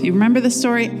 times. You remember the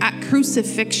story? At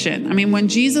crucifixion. I mean, when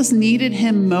Jesus needed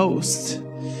him most,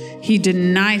 he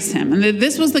denies him. And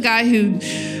this was the guy who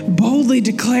boldly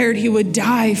declared he would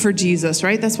die for Jesus,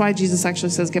 right? That's why Jesus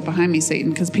actually says, get behind me, Satan,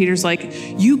 because Peter's like,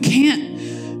 you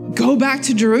can't go back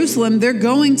to Jerusalem. They're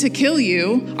going to kill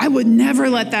you. I would never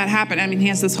let that happen. I mean, he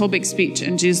has this whole big speech,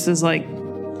 and Jesus is like,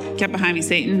 get behind me,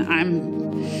 Satan.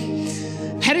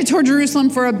 headed toward Jerusalem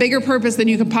for a bigger purpose than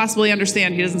you could possibly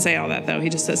understand. He doesn't say all that, though. He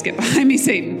just says, get behind me,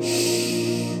 Satan.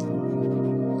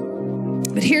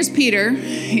 But here's Peter.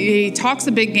 He talks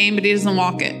a big game, but he doesn't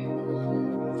walk it.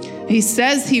 He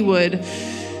says he would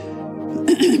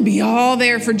be all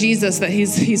there for Jesus, that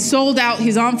he's sold out,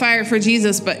 he's on fire for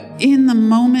Jesus, but in the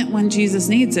moment when Jesus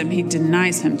needs him, he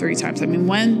denies him 3 times. I mean,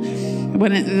 when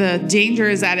the danger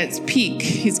is at its peak,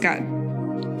 he's got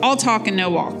all talk and no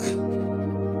walk.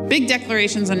 Big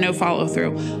declarations and no follow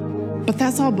through. But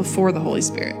that's all before the Holy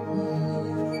Spirit.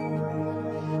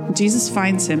 Jesus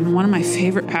finds him in one of my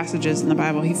favorite passages in the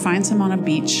Bible. He finds him on a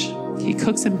beach. He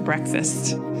cooks him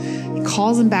breakfast. He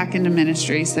calls him back into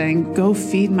ministry saying, go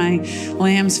feed my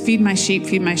lambs, feed my sheep,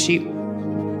 feed my sheep.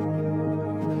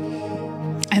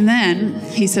 And then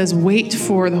he says, wait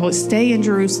for the Holy, stay in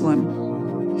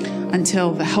Jerusalem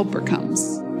until the Helper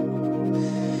comes.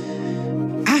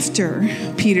 After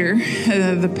Peter,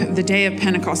 the day of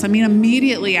Pentecost, I mean,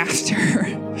 immediately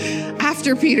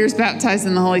after Peter's baptized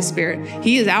in the Holy Spirit,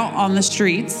 he is out on the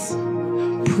streets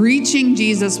preaching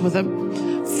Jesus with a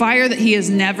fire that he has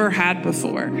never had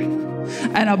before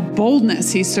and a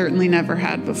boldness he certainly never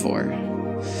had before,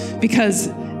 because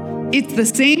it's the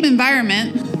same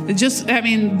environment.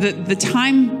 The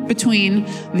time between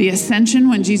the ascension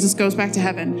when Jesus goes back to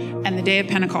heaven and the day of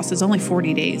Pentecost is only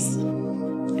 40 days.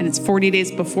 And it's 40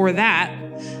 days before that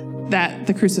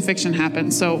the crucifixion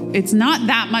happened. So it's not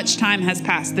that much time has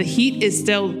passed. The heat is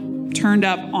still turned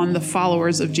up on the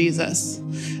followers of Jesus.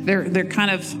 They're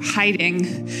kind of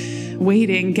hiding,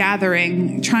 waiting,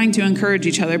 gathering, trying to encourage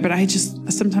each other. But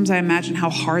sometimes I imagine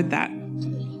how hard that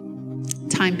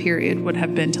time period would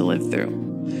have been to live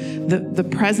through. The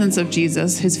presence of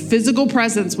Jesus, his physical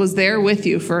presence was there with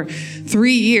you for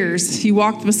 3 years. He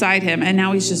walked beside him and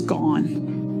now he's just gone.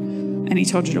 And he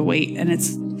told you to wait, and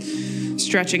it's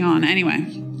stretching on. Anyway,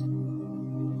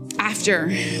 after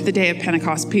the day of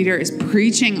Pentecost, Peter is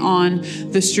preaching on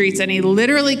the streets, and he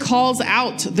literally calls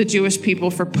out the Jewish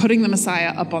people for putting the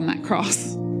Messiah up on that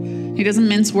cross. He doesn't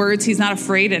mince words. He's not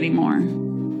afraid anymore.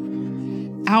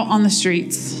 Out on the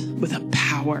streets with a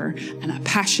power and a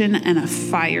passion and a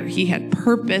fire. He had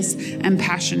purpose and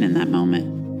passion in that moment,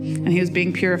 and he was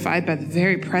being purified by the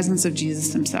very presence of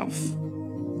Jesus himself.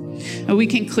 And we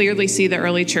can clearly see the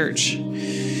early church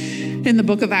in the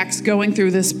book of Acts going through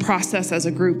this process as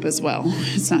a group as well.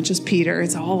 It's not just Peter,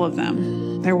 it's all of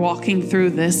them. They're walking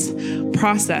through this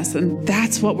process, and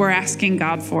that's what we're asking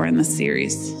God for in this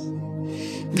series.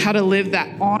 How to live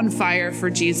that on fire for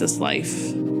Jesus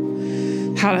life.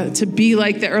 How to be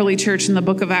like the early church in the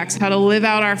book of Acts. How to live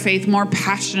out our faith more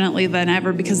passionately than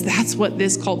ever, because that's what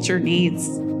this culture needs.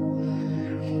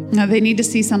 Now, they need to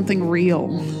see something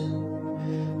real.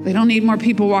 They don't need more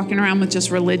people walking around with just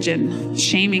religion,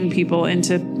 shaming people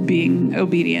into being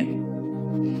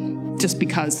obedient just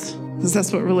because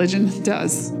that's what religion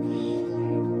does.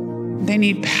 They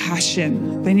need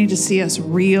passion. They need to see us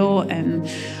real and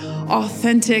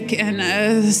authentic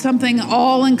and something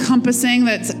all-encompassing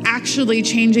that's actually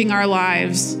changing our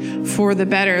lives for the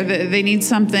better. They need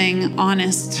something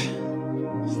honest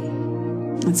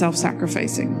and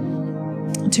self-sacrificing.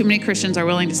 Too many Christians are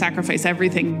willing to sacrifice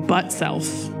everything but self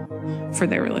for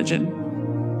their religion.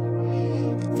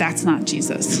 That's not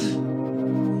Jesus.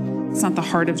 It's not the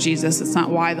heart of Jesus. It's not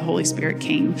why the Holy Spirit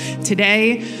came.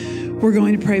 Today, we're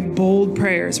going to pray bold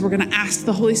prayers. We're going to ask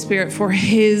the Holy Spirit for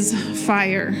his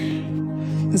fire.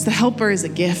 Because the Helper is a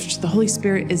gift. The Holy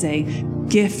Spirit is a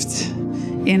gift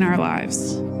in our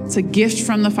lives. It's a gift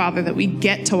from the Father that we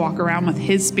get to walk around with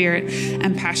his Spirit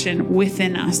and passion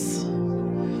within us.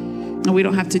 And we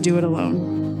don't have to do it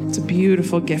alone. It's a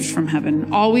beautiful gift from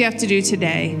heaven. All we have to do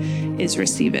today is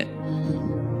receive it.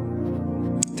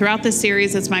 Throughout this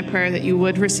series, it's my prayer that you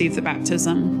would receive the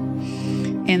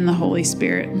baptism in the Holy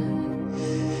Spirit,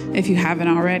 if you haven't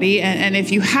already. And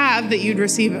if you have, that you'd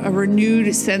receive a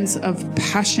renewed sense of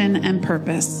passion and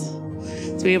purpose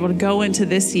to be able to go into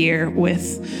this year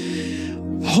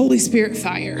with Holy Spirit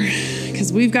fire,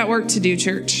 because we've got work to do,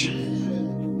 church.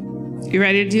 You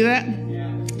ready to do that?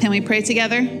 Can we pray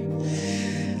together?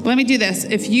 Let me do this.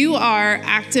 If you are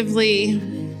actively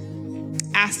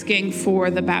asking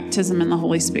for the baptism in the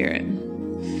Holy Spirit,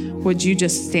 would you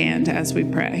just stand as we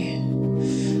pray?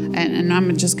 And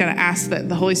I'm just going to ask that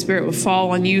the Holy Spirit would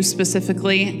fall on you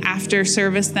specifically. After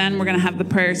service, then we're going to have the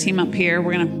prayer team up here.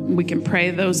 We can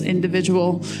pray those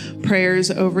individual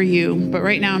prayers over you. But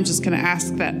right now, I'm just going to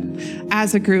ask that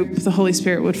as a group, the Holy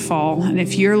Spirit would fall. And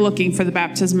if you're looking for the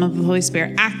baptism of the Holy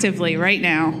Spirit actively right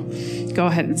now, go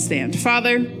ahead and stand.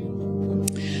 Father,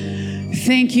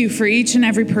 thank you for each and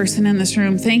every person in this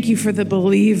room. Thank you for the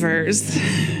believers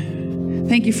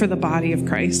Thank you for the body of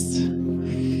Christ.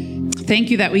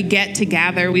 Thank you that we get to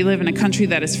gather. We live in a country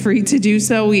that is free to do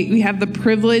so. We have the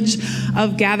privilege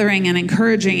of gathering and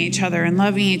encouraging each other and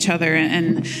loving each other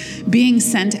and being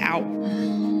sent out.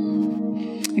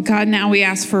 God, now we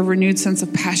ask for a renewed sense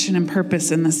of passion and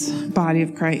purpose in this body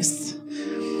of Christ.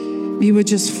 You would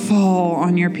just fall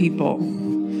on your people.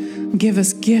 Give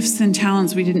us gifts and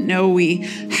talents we didn't know we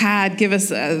had. Give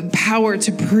us power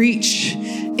to preach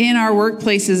in our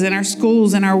workplaces, in our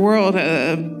schools, in our world.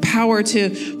 Power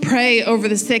to pray over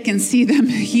the sick and see them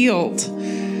healed.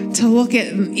 To look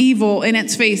at evil in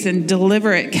its face and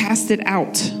deliver it, cast it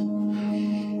out.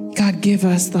 God, give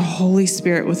us the Holy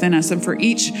Spirit within us. And for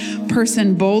each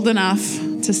person bold enough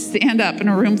to stand up in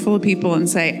a room full of people and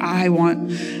say, I want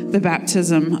the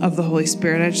baptism of the Holy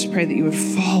Spirit, I just pray that you would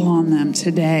fall on them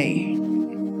today,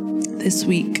 this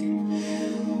week.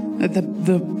 That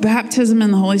the baptism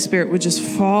in the Holy Spirit would just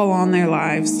fall on their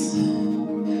lives.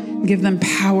 Give them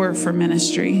power for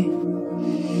ministry.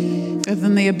 Give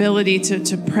them the ability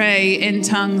to pray in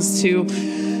tongues, to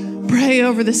pray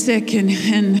over the sick and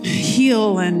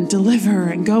heal and deliver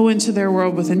and go into their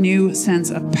world with a new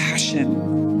sense of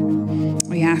passion.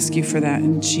 We ask you for that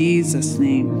in Jesus'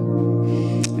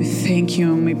 name. We thank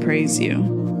you and we praise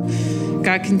you.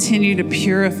 God, continue to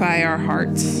purify our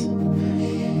hearts.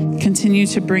 Continue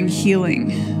to bring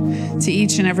healing to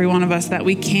each and every one of us, that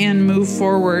we can move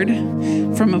forward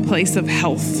from a place of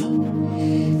health.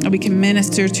 That we can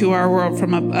minister to our world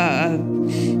from a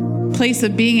place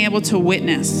of being able to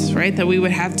witness, right? That we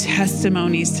would have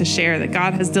testimonies to share, that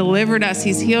God has delivered us,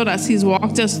 he's healed us, he's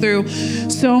walked us through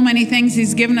so many things,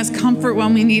 he's given us comfort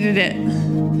when we needed it.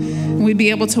 And we'd be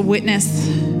able to witness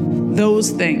those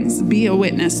things, be a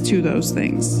witness to those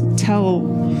things. Tell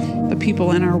the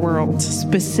people in our world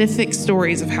specific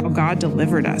stories of how God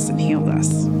delivered us and healed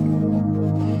us.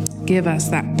 Give us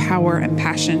that power and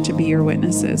passion to be your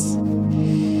witnesses.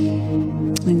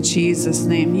 In Jesus'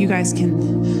 name, you guys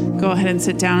can go ahead and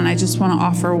sit down, and I just want to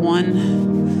offer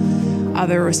one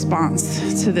other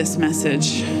response to this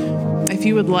message. If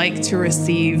you would like to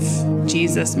receive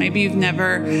Jesus, maybe you've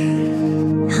never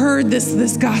heard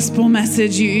this gospel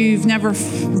message, you've never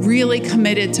really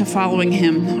committed to following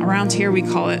him. Around here we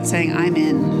call it saying, I'm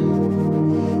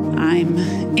in. I'm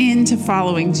into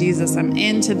following Jesus. I'm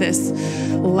into this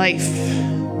life.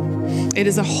 It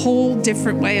is a whole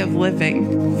different way of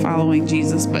living, following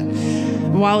Jesus. But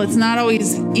while it's not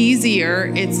always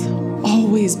easier, it's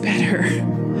always better.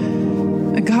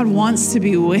 God wants to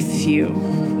be with you,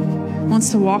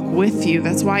 wants to walk with you.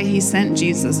 That's why he sent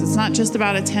Jesus. It's not just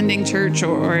about attending church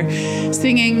or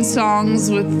singing songs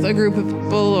with a group of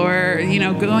people or,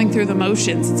 going through the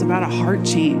motions. It's about a heart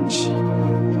change.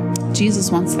 Jesus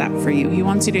wants that for you. He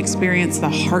wants you to experience the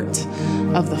heart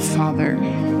of the Father.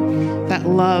 That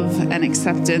love and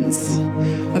acceptance,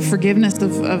 the forgiveness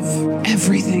of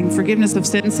everything, forgiveness of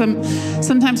sin.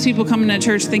 Sometimes people come into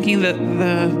church thinking that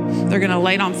they're going to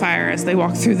light on fire as they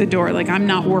walk through the door, like I'm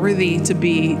not worthy to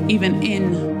be even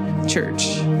in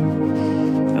church.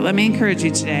 But let me encourage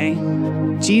you today.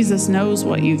 Jesus knows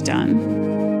what you've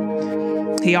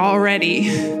done. He already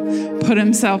put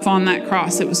himself on that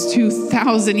cross. It was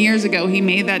 2,000 years ago he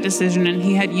made that decision, and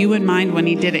he had you in mind when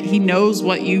he did it. He knows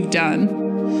what you've done.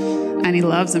 And he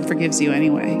loves and forgives you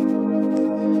anyway.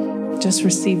 Just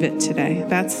receive it today.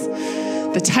 That's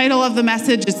the title of the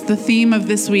message. It's the theme of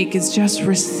this week, is just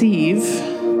receive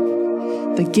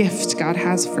the gift God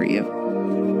has for you.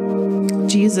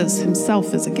 Jesus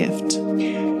himself is a gift.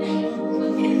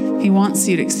 He wants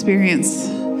you to experience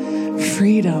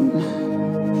freedom,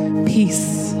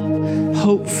 peace,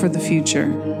 hope for the future.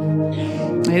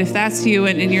 And if that's you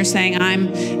and you're saying, I'm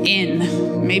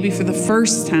in, maybe for the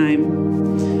first time,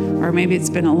 or maybe it's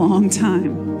been a long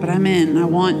time, but I'm in. I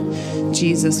want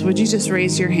Jesus. Would you just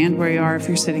raise your hand where you are if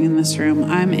you're sitting in this room?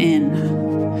 I'm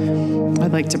in.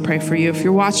 I'd like to pray for you. If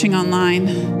you're watching online,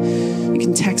 you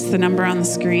can text the number on the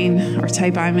screen or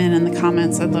type I'm in the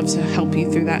comments. I'd love to help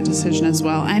you through that decision as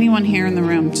well. Anyone here in the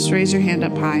room, just raise your hand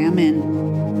up high. I'm in.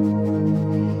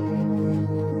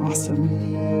 Awesome.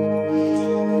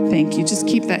 Thank you. Just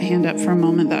keep that hand up for a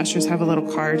moment. The ushers have a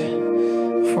little card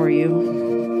for you.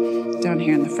 Down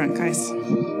here in the front, guys.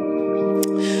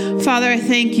 Father, I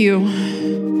thank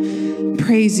you.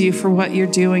 Praise you for what you're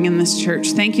doing in this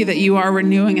church. Thank you that you are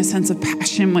renewing a sense of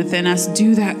passion within us.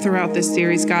 Do that throughout this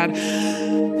series, God.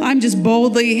 I'm just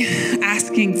boldly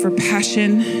asking for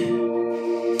passion,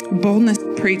 boldness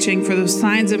preaching, for those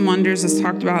signs and wonders as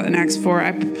talked about in Acts 4.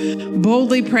 I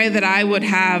boldly pray that I would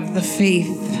have the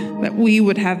faith, that we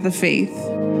would have the faith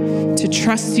to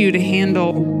trust you to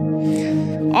handle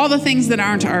all the things that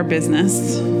aren't our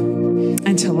business,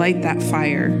 and to light that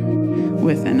fire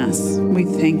within us. We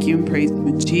thank you and praise you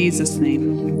in Jesus'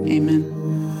 name. Amen.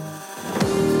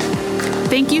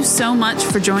 Thank you so much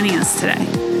for joining us today.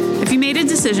 If you made a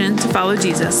decision to follow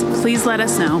Jesus, please let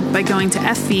us know by going to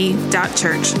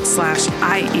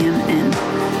fv.church/IamIn.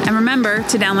 And remember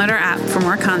to download our app for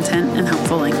more content and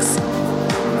helpful links.